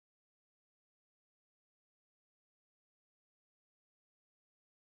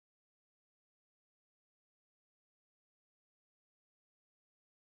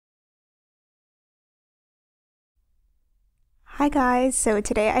Hi guys, so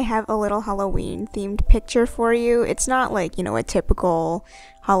today I have a little Halloween themed picture for you. It's not like, a typical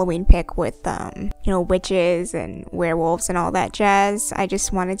Halloween pic with, witches and werewolves and all that jazz. I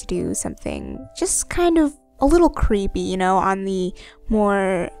just wanted to do something just kind of a little creepy, on the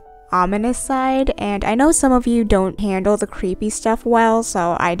more ominous side. And I know some of you don't handle the creepy stuff well,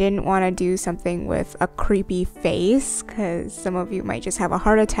 so I didn't want to do something with a creepy face because some of you might just have a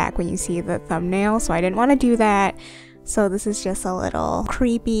heart attack when you see the thumbnail, so I didn't want to do that. So this is just a little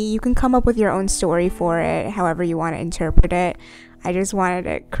creepy. You can come up with your own story for it, however you want to interpret it. I just wanted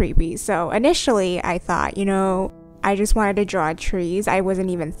it creepy. So initially I thought, I just wanted to draw trees. I wasn't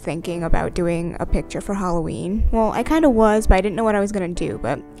even thinking about doing a picture for Halloween. Well, I kind of was, but I didn't know what I was going to do.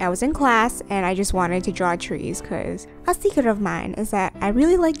 But I was in class and I just wanted to draw trees because a secret of mine is that I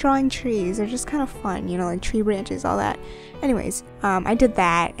really like drawing trees. They're just kind of fun, like tree branches, all that. Anyways, I did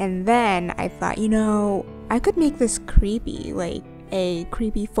that, and then I thought, I could make this creepy, like a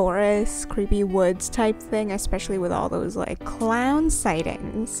creepy forest, creepy woods type thing, especially with all those like clown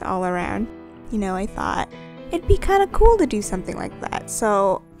sightings all around. I thought it'd be kind of cool to do something like that.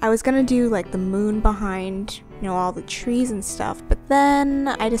 So I was gonna do like the moon behind, all the trees and stuff, but then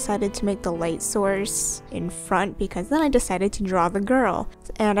I decided to make the light source in front because then I decided to draw the girl.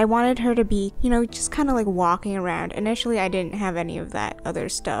 And I wanted her to be, just kind of like walking around. Initially, I didn't have any of that other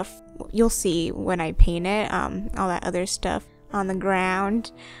stuff. You'll see when I paint it, all that other stuff on the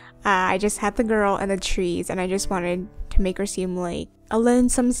ground. I just had the girl and the trees, and I just wanted to make her seem like a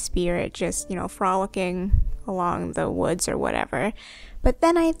lonesome spirit, just, frolicking along the woods or whatever. But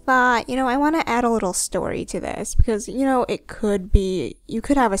then I thought, I want to add a little story to this because, it could be, you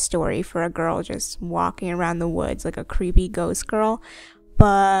could have a story for a girl just walking around the woods like a creepy ghost girl,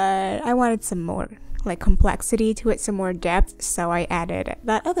 but I wanted some more like complexity to it, some more depth, so I added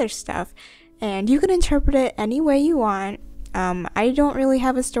that other stuff. And you can interpret it any way you want. I don't really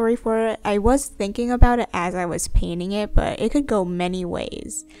have a story for it. I was thinking about it as I was painting it, but it could go many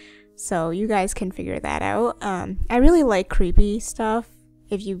ways. So you guys can figure that out. I really like creepy stuff.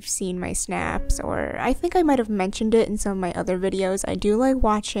 If you've seen my snaps, or I think I might have mentioned it in some of my other videos, I do like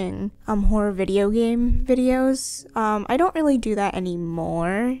watching horror video game videos. I don't really do that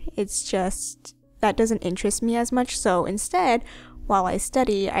anymore. It's just that doesn't interest me as much. So instead, while I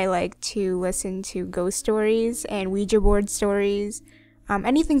study, I like to listen to ghost stories and Ouija board stories.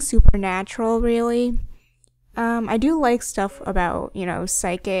 Anything supernatural, really. I do like stuff about,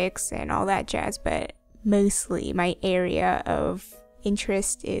 psychics and all that jazz, but mostly my area of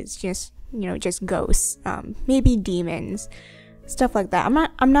interest is just, just ghosts, maybe demons, stuff like that.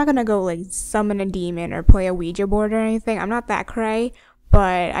 I'm not gonna go like summon a demon or play a Ouija board or anything. I'm not that cray,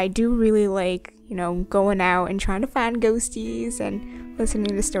 but I do really like, going out and trying to find ghosties and listening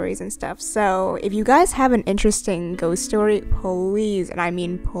to stories and stuff. So if you guys have an interesting ghost story, please, and I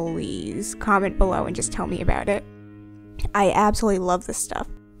mean please, comment below and just tell me about it. I absolutely love this stuff.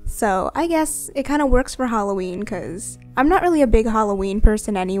 So I guess it kind of works for Halloween because I'm not really a big Halloween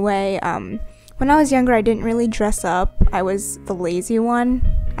person anyway. When I was younger, I didn't really dress up. I was the lazy one.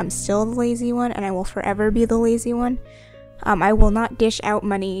 I'm still the lazy one, and I will forever be the lazy one. I will not dish out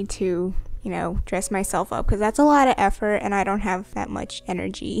money to, dress myself up because that's a lot of effort and I don't have that much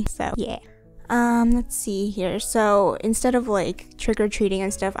energy. So yeah. Let's see here. So instead of like trick-or-treating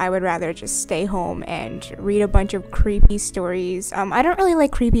and stuff, I would rather just stay home and read a bunch of creepy stories. I don't really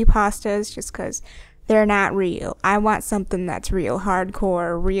like creepypastas just because they're not real. I want something that's real,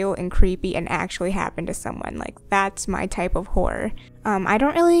 hardcore, real and creepy and actually happen to someone. Like, that's my type of horror. I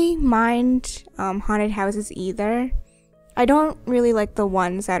don't really mind haunted houses either. I don't really like the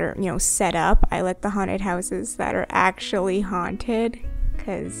ones that are, set up. I like the haunted houses that are actually haunted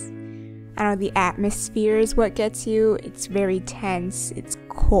because I don't know, the atmosphere is what gets you. It's very tense, it's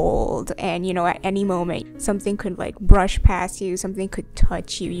cold, and at any moment something could like brush past you, something could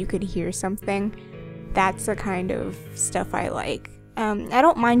touch you, you could hear something. That's the kind of stuff I like. I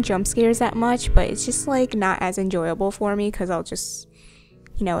don't mind jump scares that much, but it's just like not as enjoyable for me because I'll just,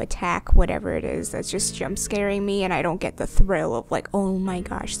 attack whatever it is that's just jump scaring me, and I don't get the thrill of like, oh my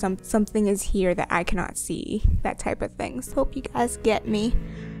gosh, something is here that I cannot see, that type of thing. So hope you guys get me.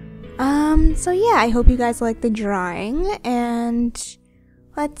 So yeah, I hope you guys like the drawing, and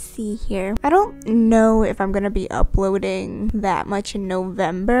let's see here. I don't know if I'm gonna be uploading that much in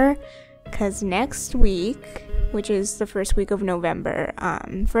November, because next week, which is the first week of November,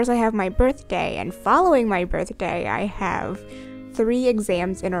 first I have my birthday, and following my birthday, I have 3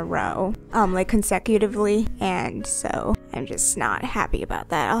 exams in a row, like consecutively, and so I'm just not happy about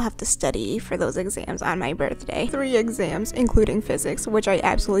that. I'll have to study for those exams on my birthday. 3 exams, including physics, which I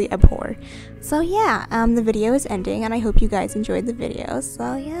absolutely abhor. So yeah, the video is ending, and I hope you guys enjoyed the video.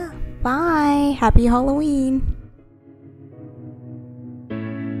 So yeah, bye! Happy Halloween!